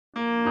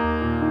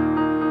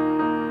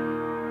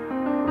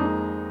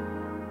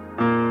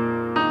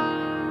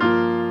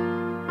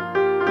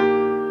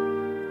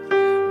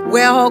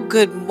Well,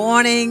 good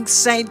morning,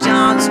 St.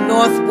 John's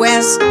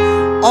Northwest,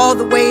 all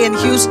the way in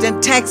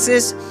Houston,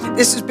 Texas.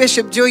 This is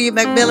Bishop Julia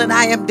McMillan.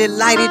 I am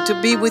delighted to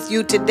be with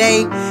you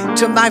today.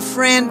 To my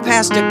friend,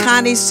 Pastor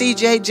Connie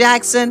C.J.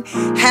 Jackson,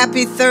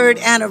 happy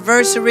 3rd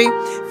anniversary.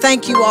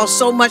 Thank you all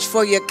so much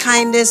for your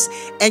kindness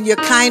and your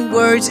kind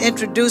words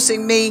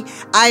introducing me.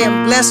 I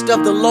am blessed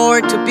of the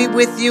Lord to be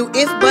with you,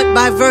 if but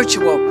by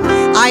virtual.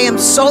 I am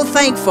so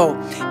thankful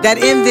that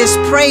in this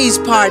praise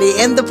party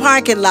in the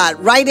parking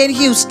lot right in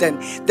Houston,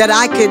 that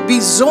I could be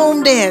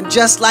zoomed in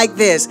just like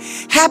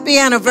this. Happy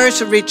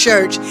anniversary,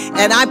 church.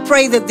 And I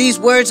pray that these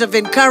words of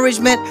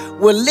encouragement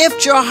will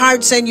lift your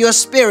hearts and your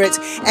spirits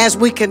as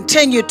we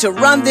continue to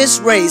run this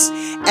race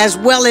as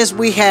well as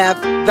we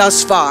have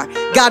thus far.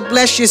 God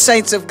bless you,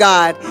 saints of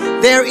God.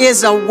 There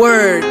is a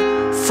word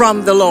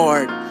from the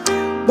Lord.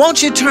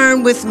 Won't you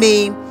turn with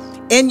me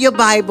in your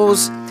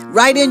Bibles,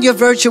 right in your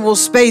virtual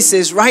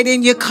spaces, right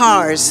in your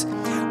cars?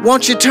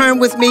 Won't you turn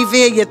with me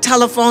via your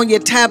telephone, your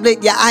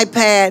tablet, your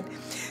iPad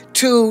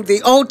to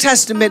the Old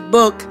Testament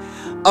book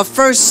of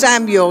 1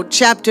 Samuel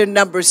chapter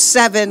number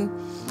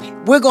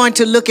 7. We're going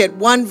to look at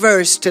one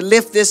verse to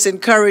lift this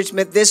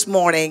encouragement this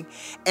morning,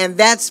 and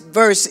that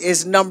verse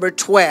is number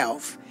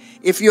 12.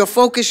 If you'll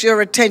focus your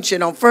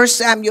attention on 1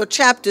 Samuel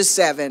chapter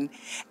 7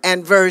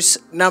 and verse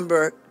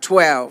number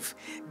 12.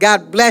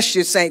 God bless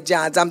you, St.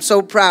 John's. I'm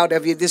so proud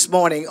of you this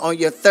morning on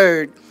your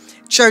 3rd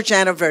church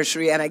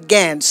anniversary, and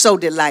again, so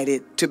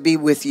delighted to be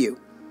with you.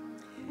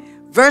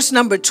 Verse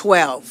number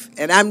 12,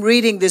 and I'm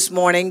reading this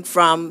morning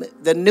from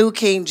the New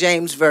King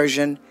James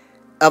Version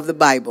of the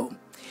Bible.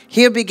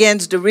 Here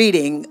begins the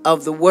reading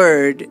of the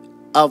word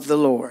of the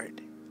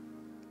Lord.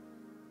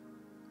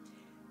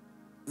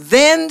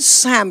 Then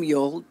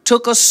Samuel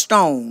took a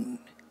stone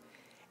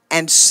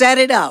and set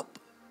it up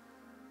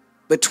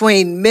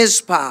between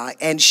Mizpah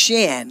and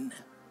Shen,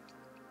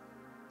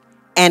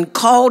 and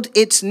called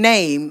its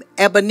name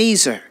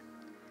Ebenezer,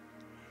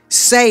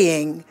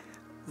 saying,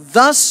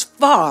 "Thus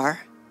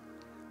far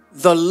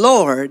the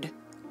Lord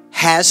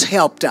has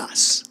helped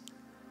us."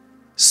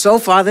 So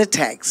far the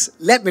text.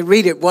 Let me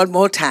read it one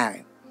more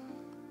time.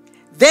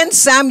 Then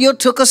Samuel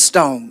took a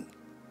stone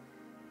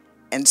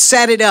and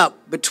set it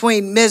up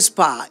between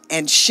Mizpah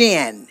and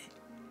Shen,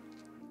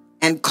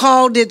 and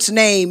called its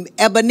name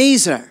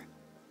Ebenezer,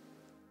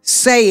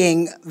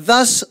 saying,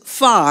 "Thus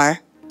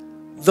far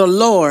the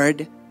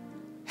Lord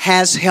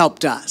has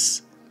helped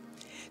us."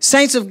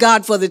 Saints of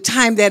God, for the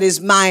time that is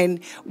mine,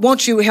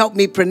 won't you help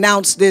me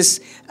pronounce this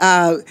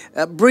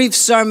brief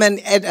sermon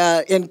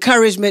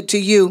encouragement to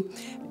you?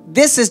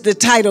 This is the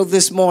title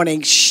this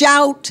morning,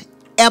 Shout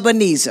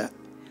Ebenezer.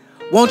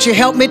 Won't you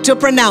help me to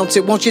pronounce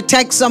it? Won't you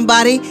text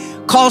somebody,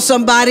 call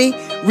somebody,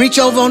 reach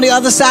over on the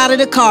other side of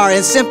the car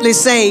and simply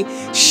say,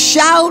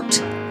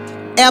 Shout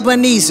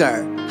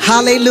Ebenezer.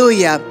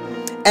 Hallelujah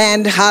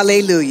and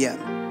hallelujah.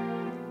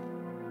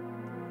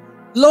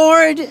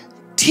 Lord,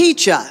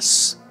 teach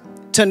us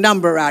to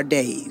number our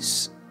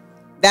days.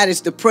 That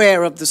is the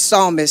prayer of the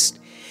psalmist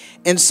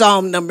in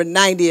Psalm number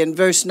 90 and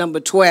verse number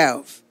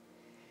 12,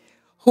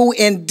 who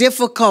in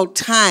difficult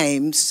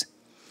times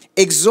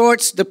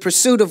exhorts the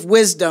pursuit of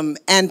wisdom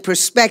and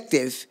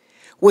perspective,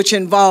 which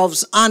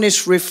involves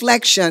honest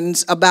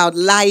reflections about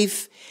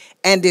life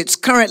and its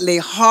currently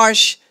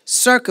harsh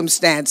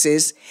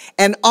circumstances,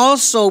 and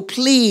also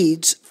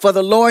pleads for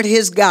the Lord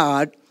his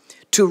God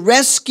to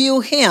rescue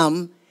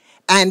him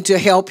and to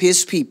help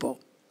his people.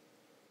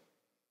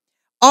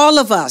 All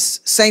of us,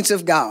 saints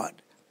of God,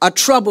 are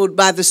troubled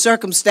by the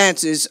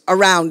circumstances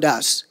around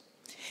us.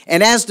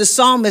 And as the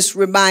psalmist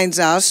reminds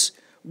us,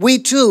 we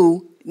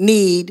too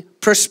need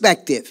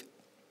perspective.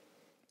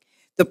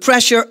 The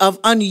pressure of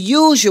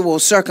unusual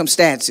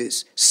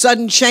circumstances,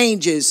 sudden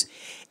changes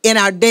in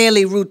our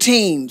daily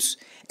routines,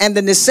 and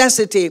the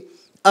necessity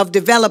of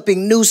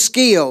developing new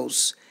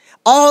skills,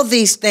 all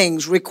these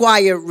things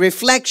require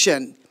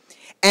reflection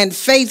and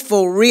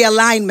faithful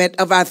realignment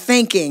of our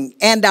thinking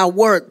and our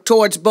work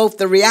towards both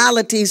the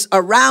realities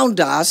around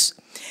us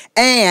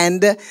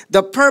and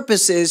the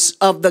purposes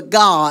of the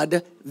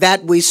God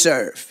that we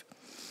serve.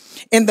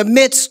 In the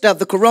midst of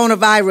the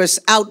coronavirus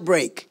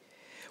outbreak,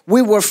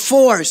 we were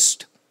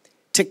forced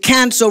to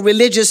cancel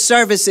religious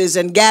services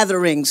and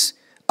gatherings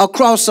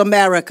across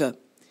America,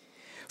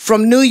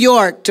 from New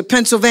York to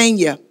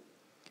Pennsylvania,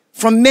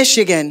 from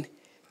Michigan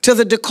to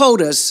the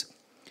Dakotas,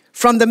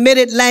 from the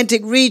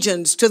mid-Atlantic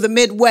regions to the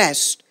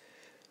Midwest,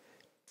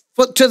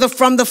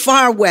 from the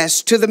far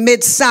west to the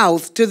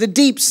mid-south to the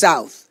deep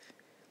south.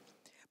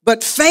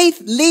 But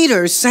faith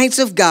leaders, saints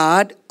of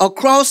God,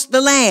 across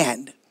the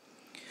land,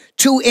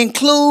 to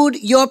include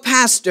your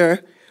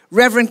pastor,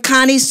 Reverend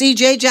Connie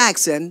C.J.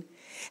 Jackson,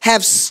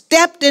 have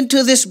stepped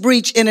into this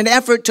breach in an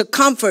effort to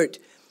comfort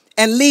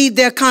and lead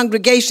their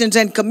congregations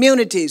and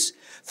communities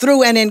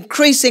through an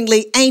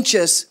increasingly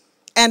anxious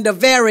and a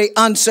very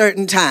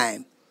uncertain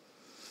time.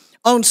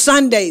 On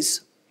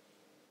Sundays,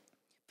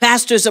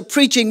 pastors are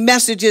preaching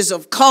messages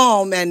of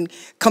calm and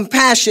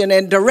compassion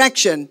and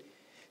direction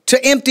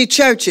to empty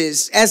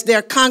churches as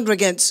their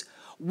congregants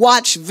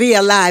watch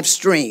via live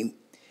stream.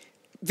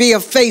 via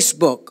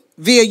Facebook,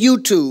 via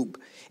YouTube,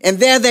 and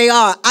there they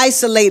are,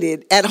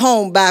 isolated at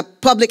home by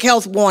public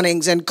health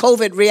warnings and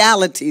COVID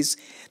realities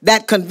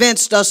that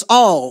convinced us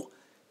all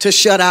to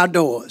shut our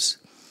doors.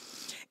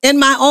 In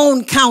my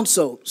own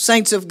counsel,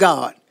 saints of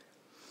God,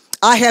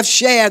 I have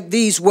shared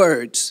these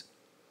words.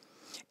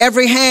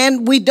 Every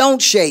hand we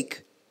don't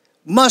shake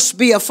must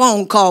be a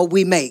phone call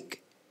we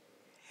make.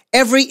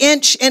 Every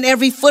inch and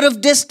every foot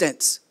of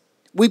distance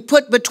we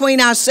put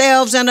between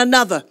ourselves and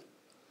another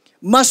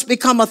must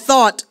become a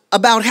thought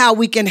about how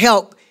we can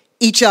help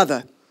each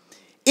other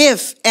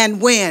if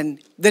and when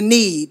the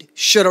need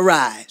should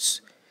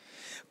arise.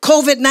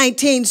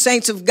 COVID-19,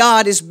 saints of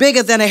God, is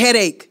bigger than a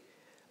headache,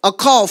 a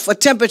cough, a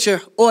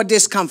temperature, or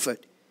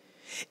discomfort.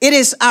 It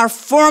is our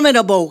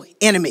formidable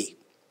enemy.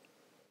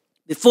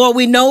 Before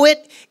we know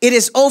it, it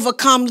has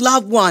overcome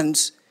loved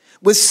ones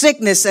with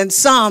sickness and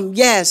some,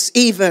 yes,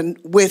 even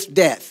with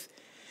death.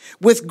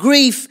 With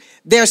grief,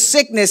 their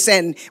sickness,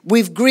 and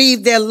we've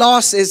grieved their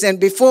losses, and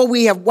before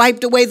we have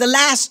wiped away the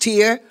last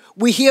tear,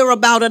 we hear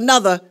about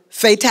another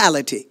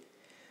fatality.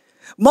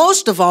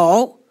 Most of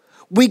all,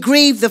 we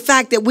grieve the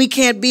fact that we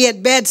can't be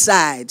at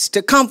bedsides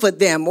to comfort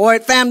them or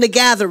at family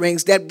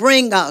gatherings that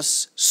bring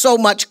us so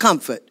much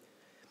comfort.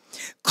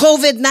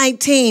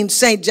 COVID-19,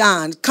 St.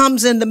 John,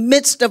 comes in the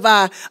midst of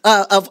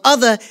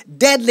other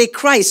deadly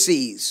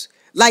crises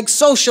like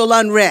social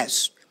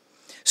unrest,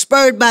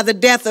 spurred by the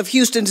death of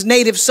Houston's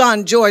native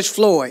son, George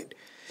Floyd,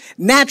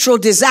 natural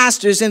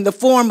disasters in the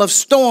form of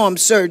storm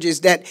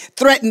surges that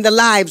threaten the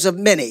lives of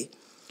many,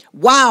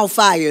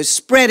 wildfires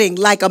spreading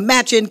like a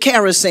match in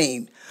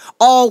kerosene,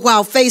 all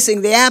while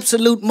facing the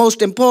absolute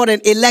most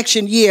important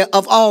election year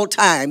of all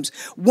times,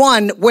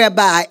 one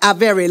whereby our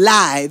very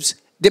lives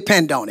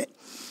depend on it.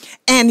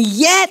 And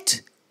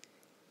yet,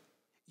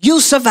 you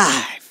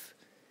survive.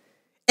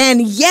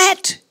 And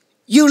yet,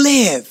 you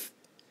live.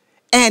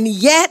 And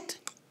yet,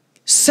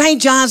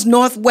 St. John's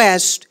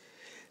Northwest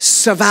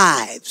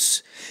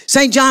survives.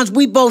 St. John's,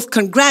 we both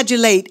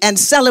congratulate and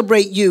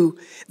celebrate you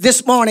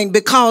this morning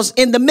because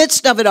in the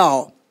midst of it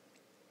all,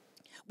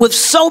 with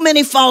so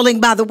many falling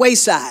by the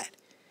wayside,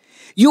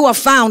 you are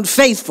found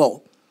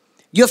faithful.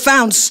 You're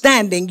found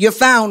standing. You're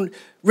found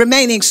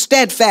remaining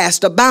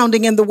steadfast,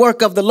 abounding in the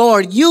work of the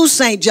Lord. You,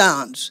 St.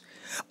 John's,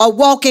 are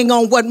walking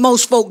on what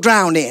most folk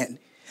drown in.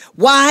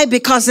 Why?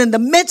 Because in the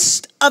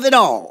midst of it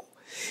all,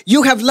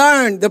 you have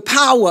learned the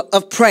power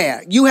of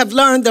prayer. You have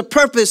learned the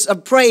purpose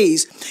of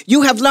praise.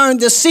 You have learned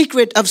the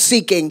secret of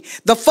seeking,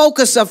 the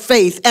focus of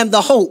faith, and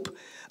the hope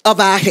of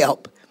our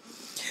help.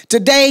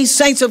 Today,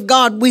 saints of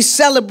God, we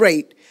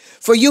celebrate,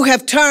 for you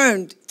have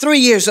turned 3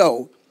 years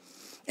old.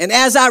 And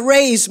as I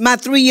raise my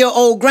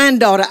 3-year-old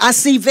granddaughter, I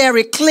see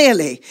very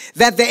clearly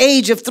that the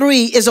age of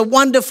 3 is a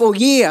wonderful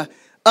year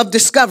of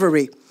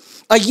discovery,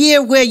 a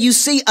year where you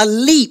see a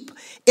leap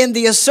in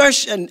the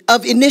assertion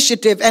of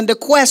initiative and the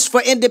quest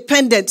for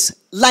independence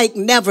like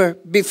never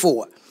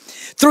before.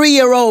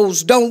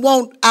 3-year-olds don't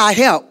want our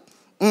help.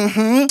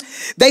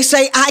 They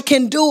say, I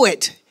can do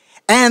it,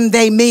 and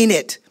they mean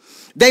it.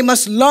 They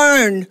must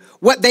learn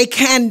what they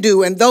can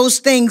do, and those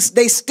things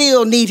they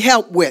still need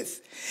help with.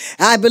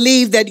 I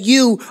believe that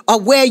you are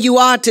where you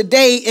are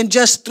today in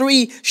just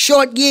 3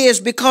 short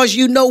years because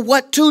you know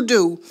what to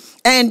do,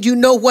 and you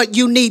know what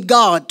you need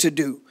God to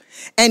do,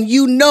 and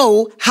you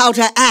know how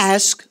to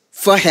ask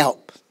for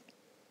help.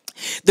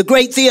 The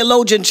great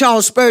theologian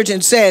Charles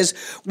Spurgeon says,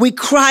 we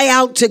cry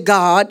out to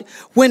God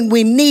when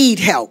we need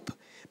help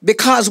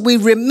because we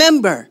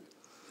remember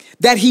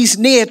that he's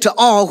near to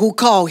all who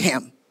call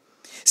him.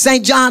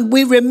 St. John,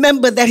 we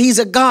remember that he's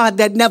a God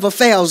that never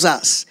fails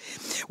us.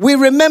 We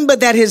remember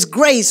that his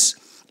grace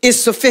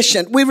is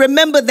sufficient. We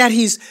remember that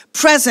he's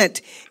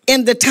present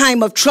in the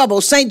time of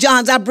trouble. St.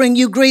 John's, I bring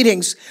you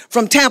greetings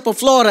from Tampa,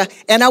 Florida,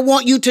 and I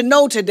want you to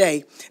know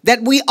today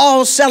that we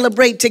all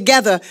celebrate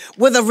together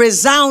with a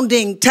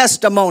resounding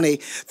testimony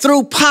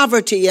through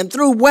poverty and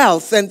through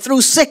wealth and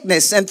through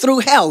sickness and through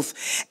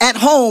health, at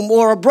home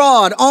or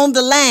abroad, on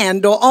the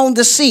land or on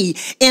the sea,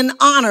 in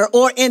honor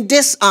or in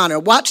dishonor.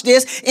 Watch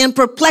this, in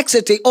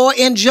perplexity or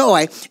in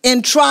joy,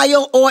 in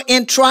trial or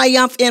in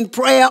triumph, in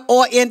prayer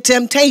or in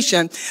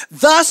temptation.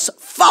 Thus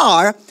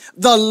far,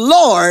 the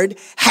Lord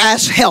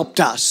has helped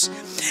us.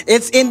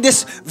 It's in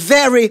this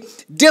very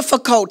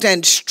difficult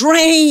and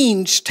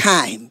strange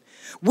time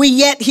we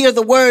yet hear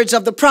the words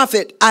of the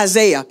prophet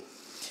Isaiah.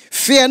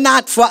 Fear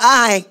not, for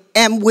I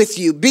am with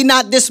you. Be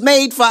not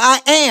dismayed, for I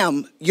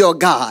am your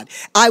God.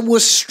 I will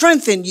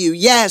strengthen you,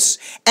 yes,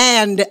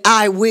 and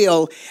I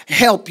will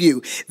help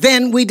you.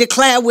 Then we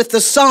declare with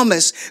the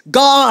psalmist,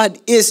 God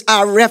is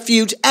our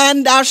refuge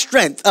and our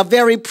strength, a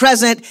very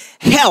present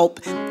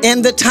help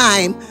in the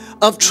time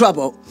of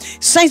trouble.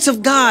 Saints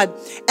of God,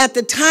 at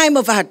the time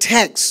of our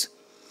text,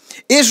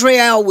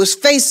 Israel was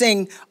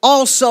facing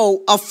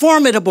also a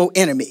formidable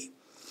enemy.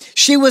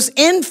 She was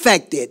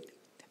infected,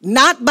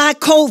 not by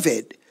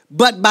COVID,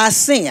 but by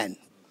sin.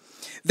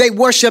 They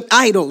worshiped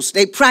idols.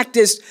 They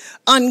practiced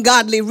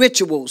ungodly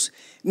rituals,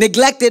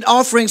 neglected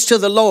offerings to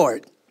the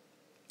Lord.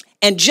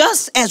 And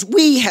just as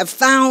we have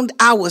found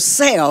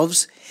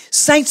ourselves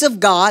Saints of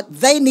God,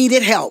 they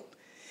needed help.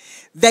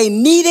 They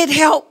needed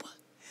help,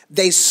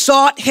 they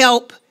sought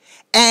help,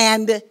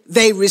 and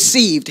they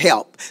received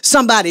help.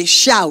 Somebody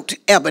shout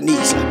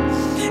Ebenezer.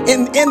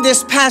 In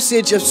this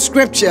passage of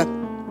scripture,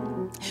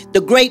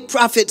 the great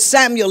prophet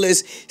Samuel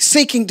is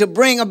seeking to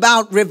bring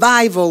about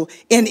revival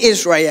in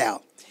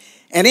Israel.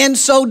 And in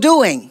so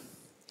doing,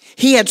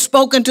 he had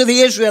spoken to the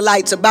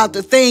Israelites about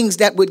the things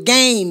that would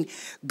gain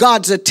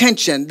God's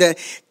attention, the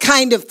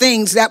kind of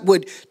things that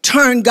would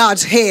turn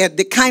God's head,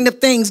 the kind of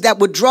things that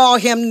would draw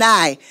him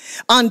nigh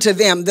unto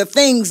them, the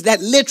things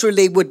that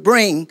literally would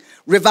bring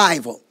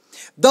revival.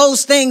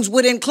 Those things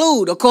would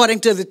include, according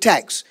to the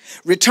text,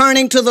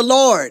 returning to the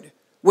Lord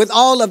with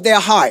all of their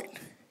heart,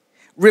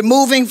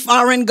 removing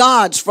foreign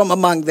gods from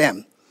among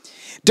them,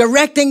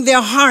 directing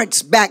their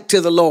hearts back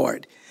to the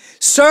Lord,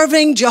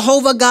 serving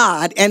Jehovah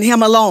God and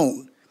him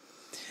alone.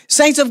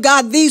 Saints of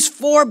God, these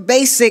four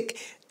basic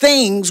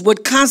things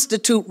would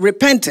constitute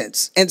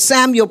repentance, and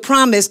Samuel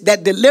promised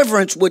that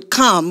deliverance would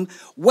come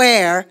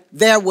where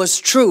there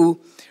was true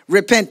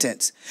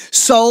repentance.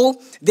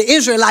 So the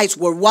Israelites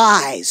were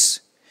wise,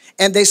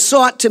 and they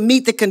sought to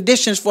meet the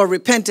conditions for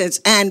repentance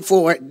and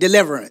for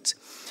deliverance.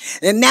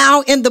 And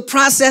now in the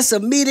process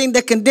of meeting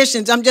the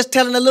conditions, I'm just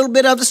telling a little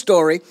bit of the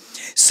story.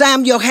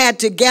 Samuel had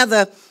to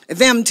gather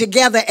them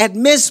together at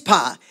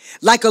Mizpah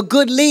like a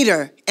good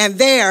leader, and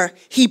there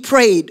he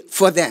prayed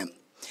for them.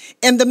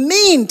 In the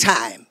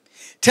meantime,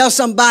 tell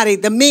somebody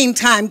the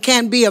meantime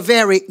can be a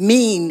very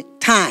mean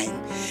time.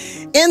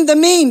 In the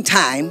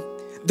meantime,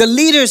 the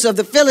leaders of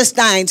the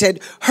Philistines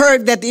had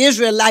heard that the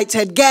Israelites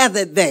had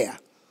gathered there.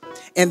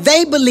 And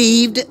they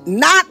believed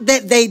not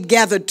that they'd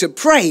gathered to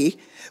pray,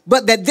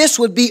 but that this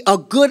would be a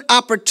good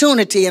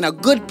opportunity and a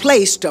good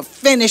place to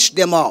finish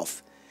them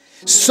off.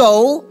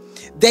 So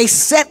they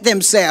set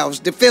themselves,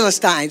 the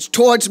Philistines,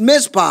 towards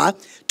Mizpah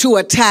to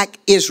attack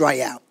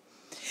Israel.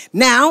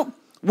 Now,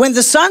 when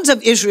the sons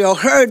of Israel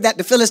heard that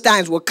the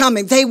Philistines were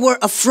coming, they were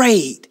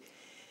afraid.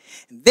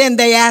 Then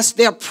they asked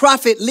their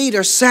prophet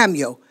leader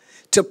Samuel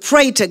to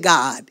pray to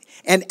God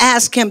and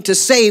ask him to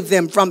save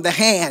them from the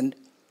hand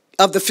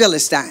of the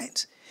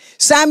Philistines.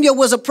 Samuel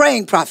was a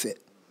praying prophet,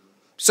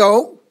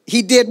 so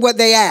he did what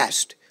they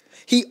asked.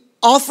 He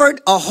offered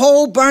a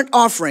whole burnt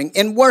offering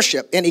in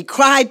worship, and he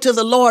cried to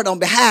the Lord on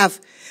behalf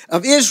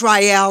of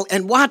Israel,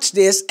 and watch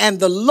this, and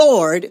the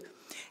Lord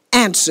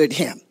answered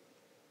him.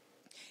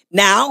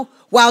 Now,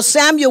 while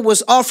Samuel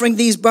was offering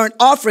these burnt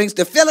offerings,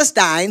 the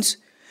Philistines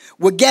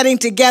were getting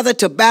together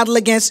to battle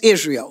against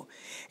Israel.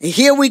 And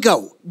here we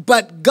go.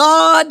 But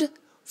God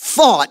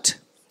fought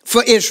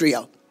for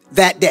Israel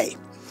that day.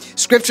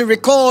 Scripture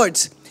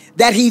records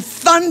that he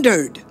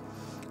thundered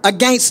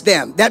against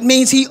them. That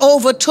means he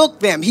overtook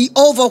them. He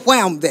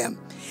overwhelmed them.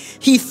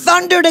 He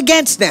thundered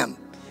against them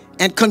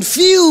and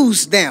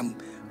confused them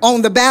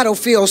on the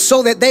battlefield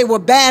so that they were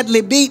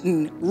badly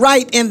beaten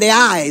right in the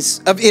eyes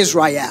of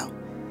Israel.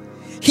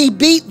 He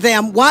beat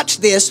them, watch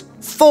this,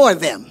 for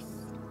them.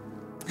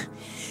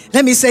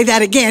 Let me say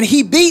that again.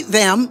 He beat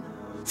them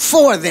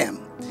for them.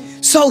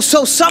 So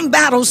some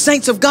battles,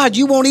 saints of God,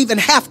 you won't even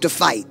have to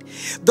fight.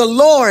 The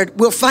Lord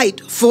will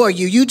fight for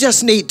you. You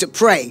just need to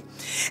pray.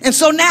 And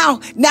so now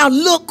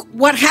look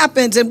what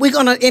happens, and we're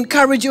going to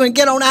encourage you and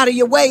get on out of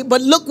your way,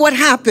 but look what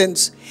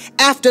happens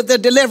after the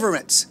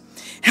deliverance.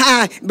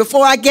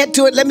 Before I get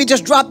to it, let me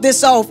just drop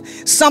this off.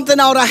 Something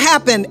ought to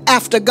happen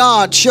after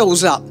God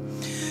shows up.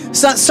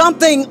 So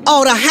something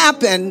ought to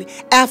happen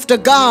after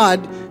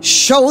God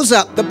shows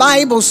up. The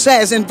Bible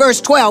says in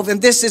verse 12,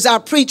 and this is our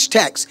preach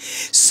text,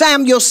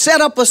 Samuel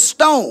set up a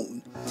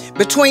stone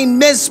between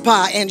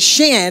Mizpah and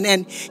Shin,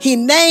 and he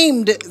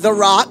named the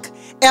rock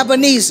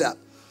Ebenezer,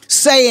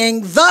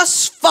 saying,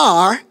 thus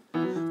far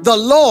the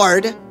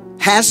Lord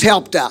has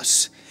helped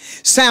us.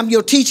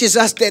 Samuel teaches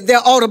us that there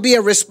ought to be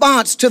a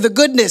response to the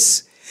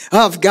goodness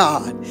of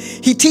God.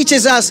 He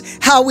teaches us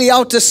how we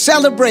ought to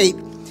celebrate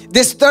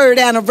this third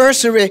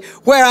anniversary,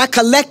 where our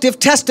collective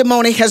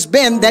testimony has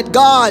been that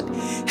God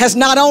has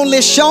not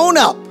only shown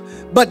up,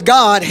 but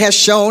God has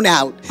shown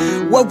out.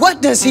 Well,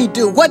 what does he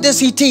do? What does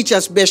he teach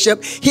us,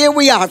 Bishop? Here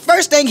we are.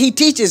 First thing he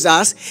teaches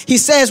us, he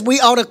says we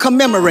ought to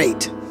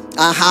commemorate.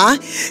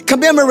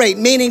 Commemorate,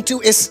 meaning to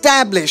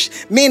establish,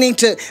 meaning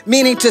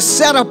to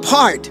set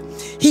apart.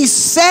 He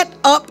set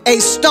up a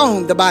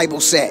stone, the Bible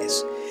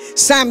says.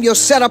 Samuel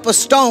set up a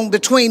stone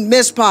between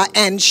Mizpah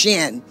and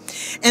Shin.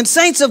 And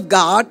saints of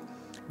God,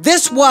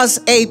 this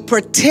was a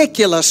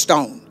particular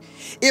stone.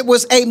 It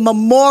was a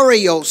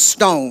memorial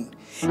stone.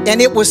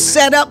 And it was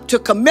set up to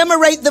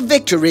commemorate the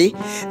victory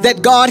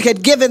that God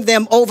had given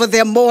them over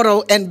their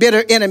mortal and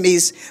bitter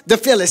enemies, the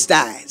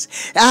Philistines.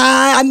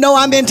 I know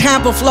I'm in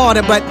Tampa,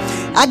 Florida, but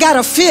I got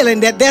a feeling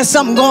that there's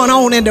something going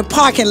on in the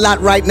parking lot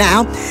right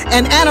now.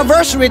 And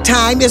anniversary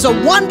time is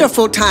a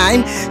wonderful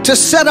time to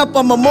set up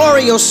a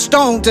memorial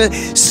stone, to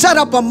set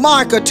up a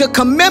marker, to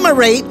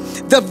commemorate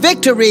the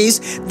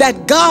victories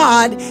that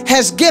God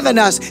has given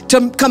us,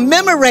 to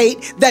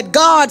commemorate that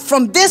God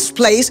from this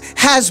place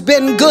has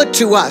been good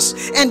to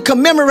us. and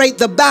commemorate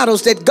the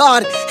battles that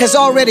God has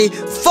already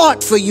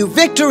fought for you.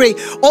 Victory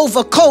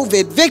over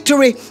COVID,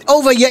 victory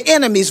over your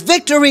enemies,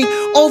 victory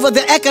over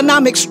the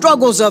economic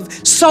struggles of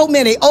so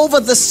many, over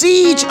the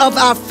siege of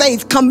our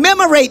faith.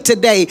 Commemorate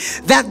today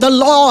that the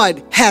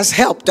Lord has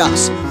helped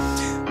us.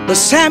 But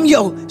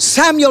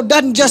Samuel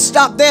doesn't just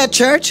stop there,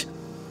 church.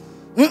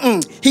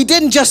 He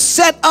didn't just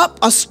set up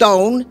a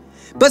stone,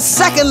 but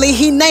secondly,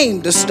 he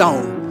named the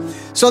stone.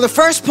 So the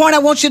first point I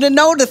want you to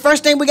know, the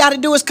first thing we got to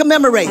do is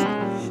commemorate,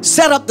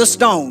 set up the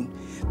stone.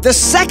 The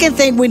second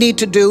thing we need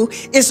to do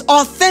is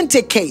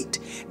authenticate,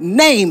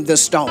 name the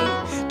stone.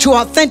 To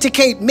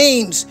authenticate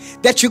means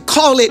that you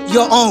call it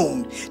your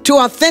own. To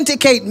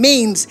authenticate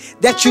means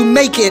that you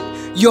make it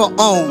your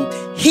own.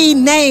 He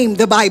named,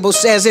 the Bible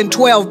says in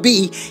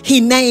 12b,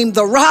 he named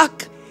the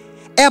rock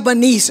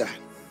Ebenezer.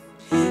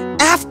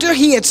 After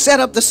he had set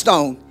up the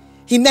stone,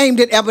 he named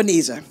it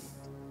Ebenezer.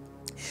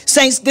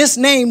 Saints, this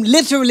name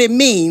literally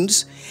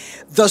means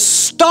the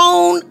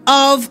stone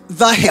of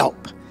the help.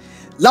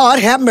 Lord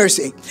have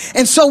mercy.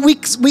 And so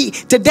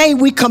today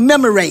we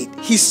commemorate.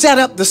 He set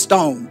up the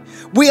stone.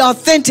 We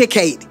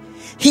authenticate.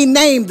 He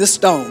named the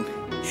stone.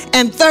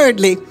 And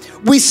thirdly,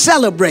 we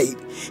celebrate.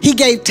 He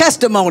gave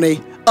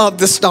testimony of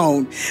the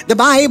stone. The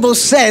Bible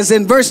says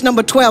in verse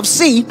number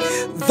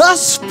 12c,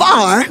 thus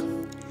far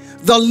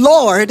the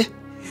Lord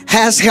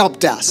has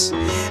helped us.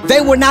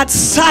 They were not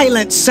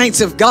silent,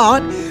 saints of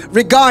God,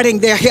 regarding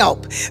their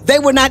help. They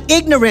were not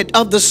ignorant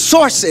of the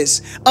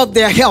sources of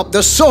their help,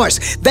 the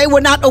source. They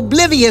were not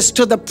oblivious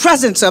to the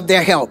presence of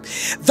their help.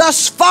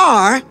 Thus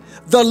far,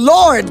 the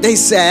Lord, they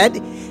said,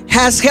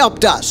 has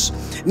helped us.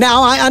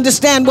 Now, I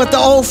understand what the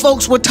old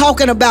folks were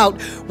talking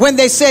about when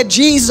they said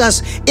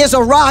Jesus is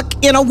a rock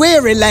in a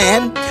weary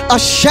land, a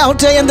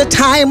shelter in the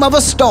time of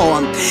a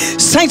storm.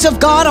 Saints of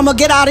God, I'm going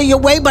to get out of your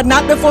way, but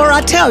not before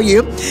I tell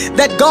you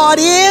that God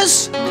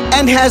is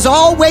and has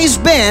always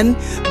been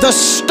the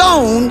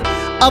stone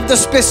of the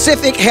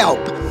specific help.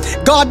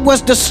 God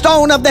was the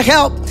stone of the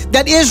help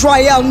that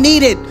Israel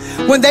needed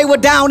when they were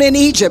down in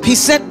Egypt. He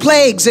sent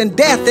plagues and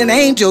death and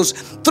angels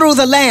through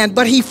the land,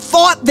 but he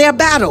fought their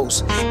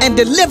battles and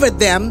delivered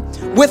them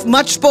with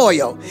much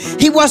spoil.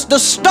 He was the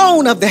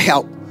stone of the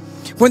help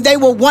when they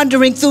were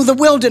wandering through the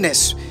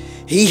wilderness.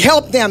 He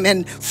helped them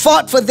and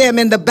fought for them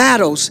in the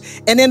battles.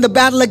 And in the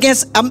battle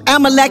against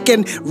Amalek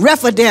and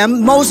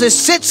Rephidim, Moses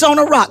sits on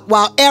a rock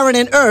while Aaron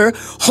and Ur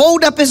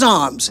hold up his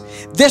arms.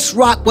 This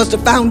rock was the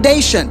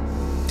foundation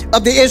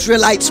of the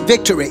Israelites'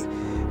 victory.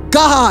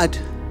 God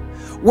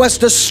was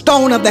the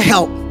stone of the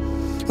help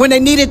when they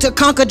needed to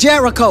conquer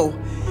Jericho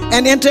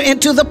and enter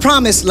into the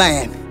promised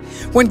land.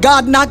 When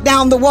God knocked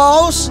down the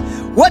walls,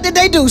 what did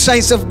they do,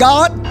 saints of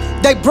God?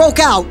 They broke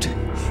out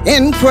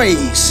in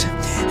praise.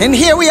 And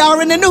here we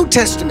are in the New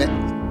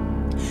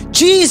Testament.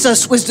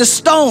 Jesus was the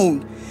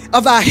stone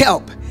of our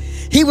help.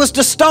 He was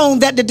the stone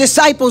that the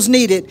disciples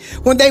needed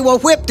when they were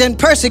whipped and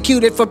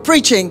persecuted for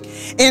preaching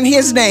in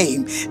his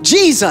name.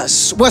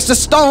 Jesus was the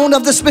stone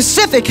of the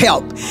specific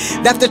help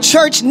that the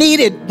church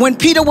needed when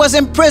Peter was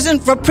in prison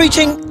for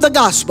preaching the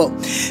gospel.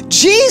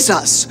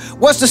 Jesus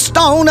was the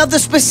stone of the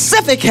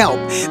specific help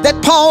that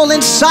Paul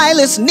and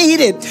Silas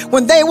needed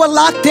when they were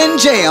locked in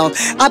jail.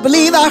 I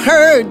believe I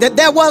heard that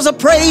there was a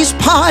praise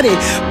party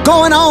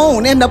going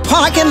on in the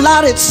parking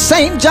lot at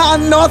St.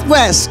 John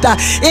Northwest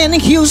in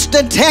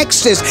Houston,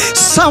 Texas.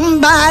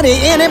 Somebody,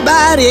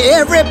 anybody,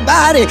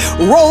 everybody,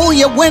 roll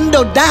your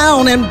window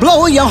down and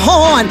blow your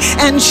horn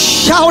and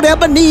shout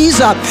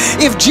Ebenezer.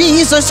 If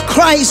Jesus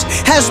Christ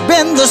has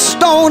been the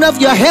stone of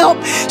your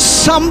help,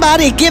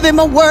 somebody give him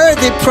a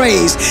worthy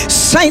praise.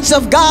 Saints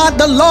of God,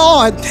 the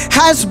Lord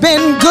has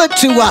been good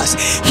to us.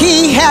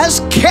 He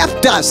has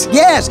kept us.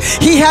 Yes,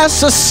 he has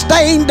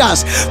sustained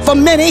us. For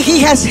many,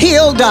 he has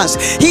healed us.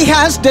 He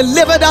has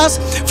delivered us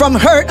from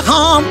hurt,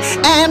 harm,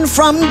 and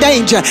from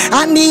danger.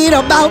 I need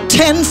about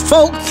 10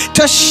 folk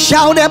to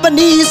shout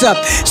Ebenezer.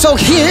 So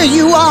here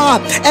you are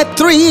at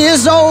 3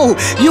 years old.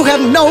 You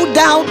have no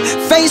doubt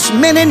faced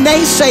many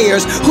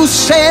naysayers who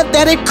said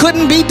that it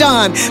couldn't be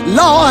done.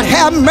 Lord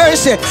have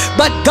mercy,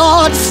 but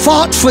God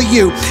fought for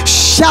you.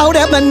 Shout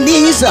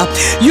Ebenezer.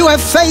 You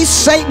have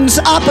faced Satan's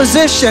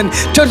opposition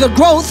to the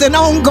growth and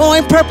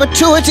ongoing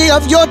perpetuity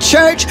of your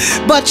church,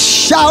 but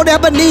shout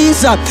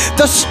Ebenezer.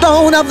 The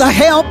stone of the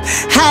help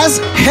has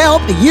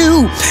helped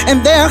you.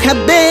 And there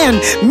have been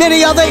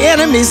many other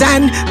enemies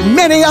and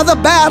many other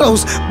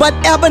battles, but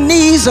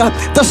Ebenezer,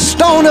 the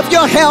stone of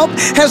your help,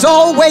 has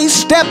always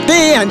stepped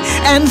in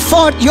and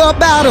fought your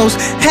battles.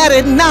 Had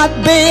it not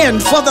been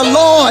for the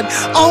Lord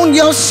on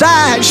your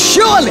side,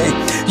 surely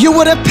you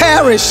would have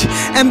perished.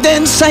 And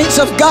then, saints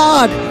of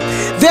God,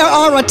 There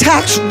are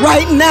attacks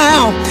right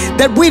now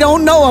that we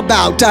don't know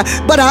about,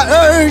 but I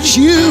urge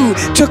you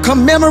to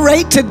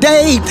commemorate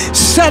today.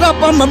 Set up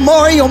a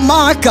memorial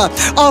marker.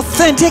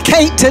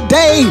 Authenticate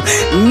today.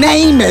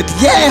 Name it,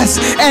 yes,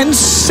 and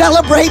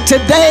celebrate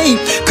today,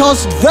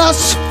 because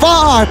thus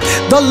far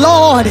the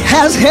Lord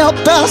has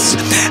helped us.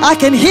 I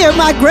can hear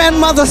my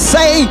grandmother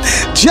say,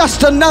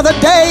 just another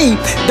day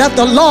that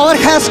the Lord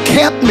has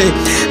kept me.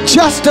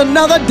 Just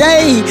another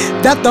day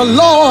that the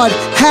Lord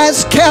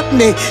has kept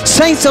me.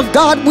 Saints of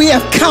God, we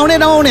have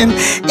counted on him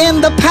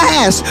in the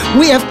past.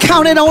 We have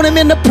counted on him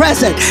in the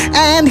present.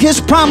 And his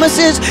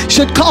promises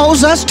should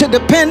cause us to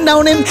depend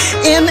on him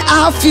in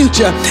our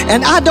future.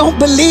 And I don't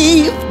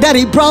believe that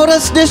he brought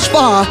us this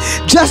far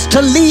just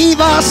to leave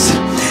us.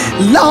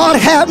 Lord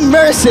have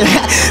mercy.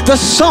 The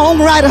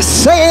songwriter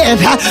said,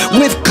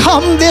 we've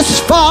come this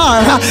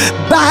far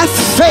by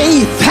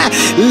faith,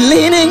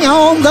 leaning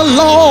on the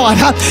Lord,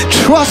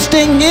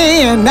 trusting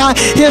in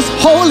his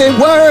holy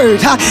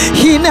word.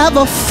 He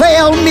never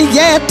failed me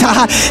yet.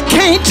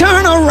 Can't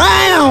turn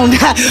around.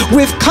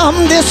 We've come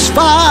this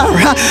far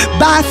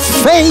by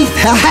faith.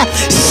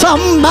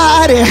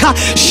 Somebody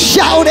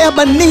shout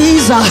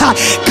Ebenezer.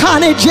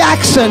 Connie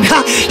Jackson,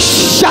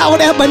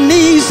 shout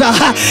Ebenezer.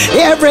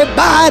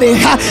 Everybody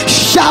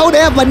shout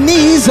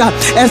Ebenezer.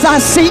 As I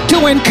seek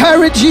to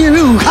encourage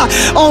you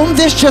on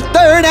this your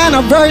third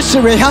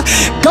anniversary,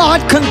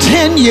 God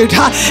continued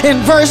in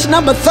verse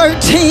number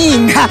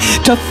 13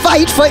 to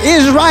fight for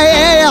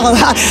Israel,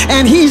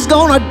 and he's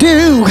gonna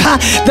do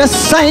the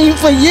same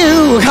for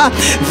you.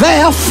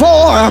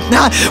 Therefore,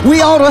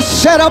 we ought to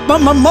set up a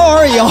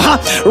memorial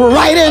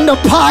right in the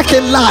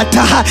parking lot.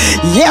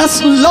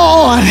 Yes,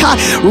 Lord,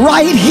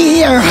 right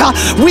here.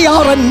 We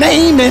ought to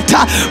name it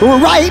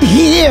right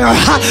here.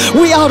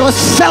 We ought to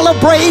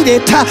celebrate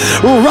it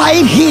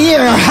right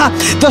here.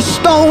 The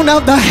stone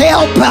of the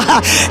help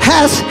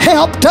has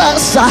helped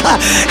us.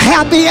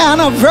 Happy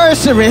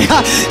anniversary,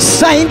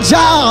 St.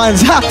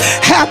 John's.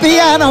 Happy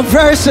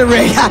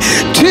anniversary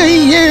to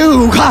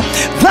you.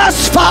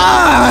 Thus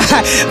far,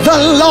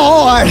 the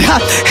Lord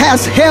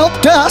has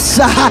helped us.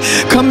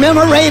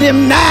 Commemorate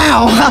him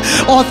now,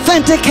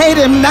 authenticate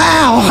him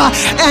now,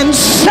 and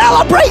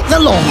celebrate the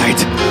Lord.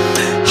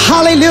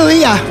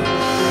 Hallelujah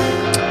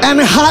and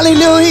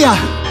hallelujah.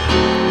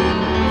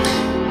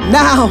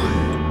 Now,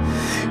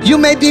 you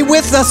may be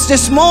with us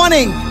this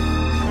morning.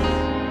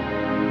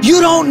 You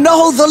don't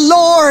know the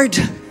Lord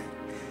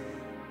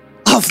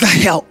of the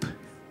help.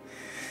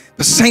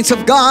 But saints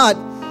of God,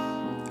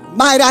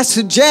 might I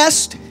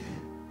suggest,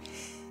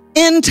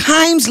 in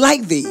times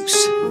like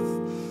these,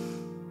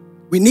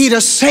 we need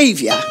a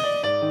Savior.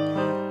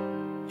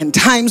 In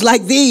times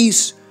like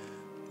these,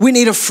 we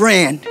need a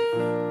friend.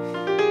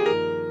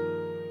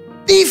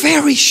 Be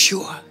very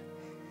sure.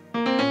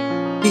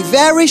 Be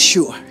very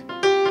sure.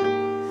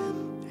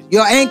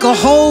 Your anchor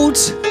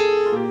holds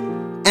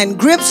and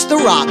grips the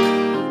rock,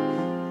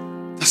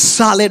 the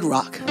solid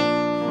rock.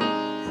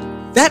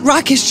 That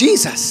rock is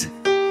Jesus.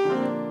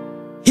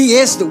 He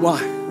is the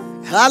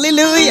one.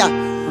 Hallelujah.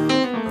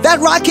 That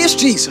rock is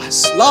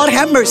Jesus. Lord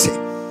have mercy.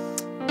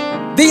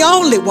 The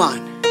only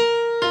one.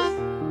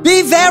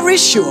 Be very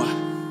sure.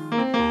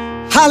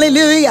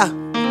 Hallelujah.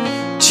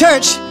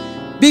 Church,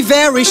 be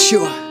very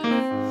sure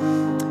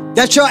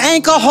that your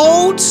anchor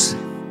holds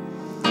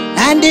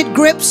and it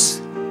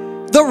grips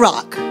the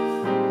rock,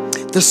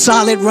 the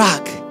solid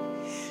rock.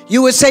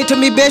 You would say to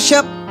me,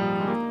 Bishop,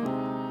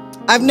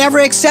 I've never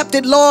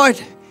accepted Lord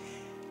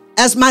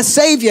as my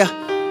Savior,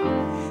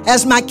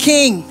 as my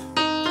King.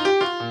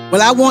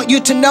 Well, I want you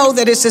to know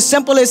that it's as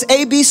simple as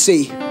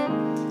ABC.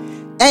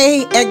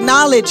 A,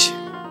 acknowledge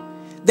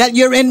that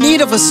you're in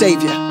need of a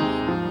Savior.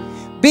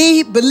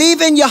 B,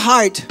 believe in your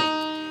heart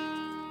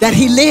that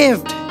he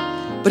lived,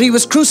 but he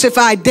was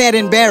crucified, dead,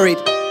 and buried.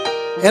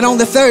 And on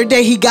the third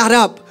day, he got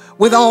up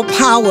with all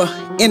power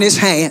in his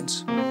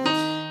hands.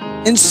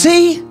 And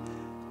C,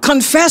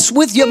 confess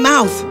with your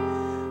mouth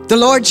the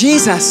Lord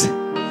Jesus,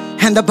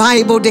 and the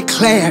Bible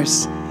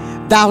declares,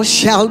 thou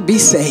shalt be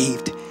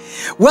saved.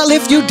 Well,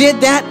 if you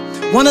did that,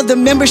 one of the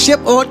membership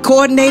or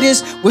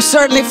coordinators was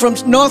certainly from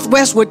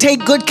Northwest, will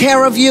take good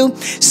care of you.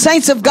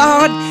 Saints of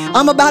God,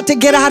 I'm about to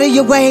get out of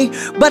your way.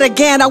 But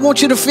again, I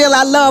want you to feel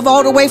our love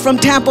all the way from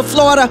Tampa,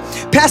 Florida.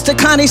 Pastor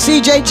Connie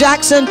C.J.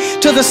 Jackson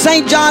to the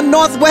St. John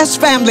Northwest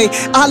family.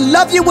 I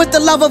love you with the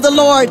love of the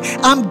Lord.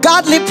 I'm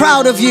godly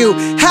proud of you.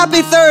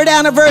 Happy third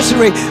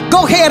anniversary.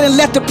 Go ahead and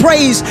let the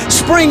praise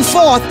spring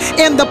forth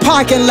in the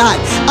parking lot.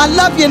 I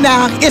love you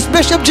now. It's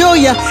Bishop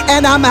Julia,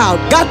 and I'm out.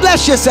 God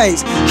bless you,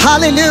 saints.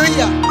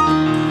 Hallelujah.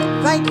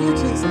 Thank you,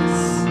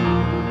 Jesus.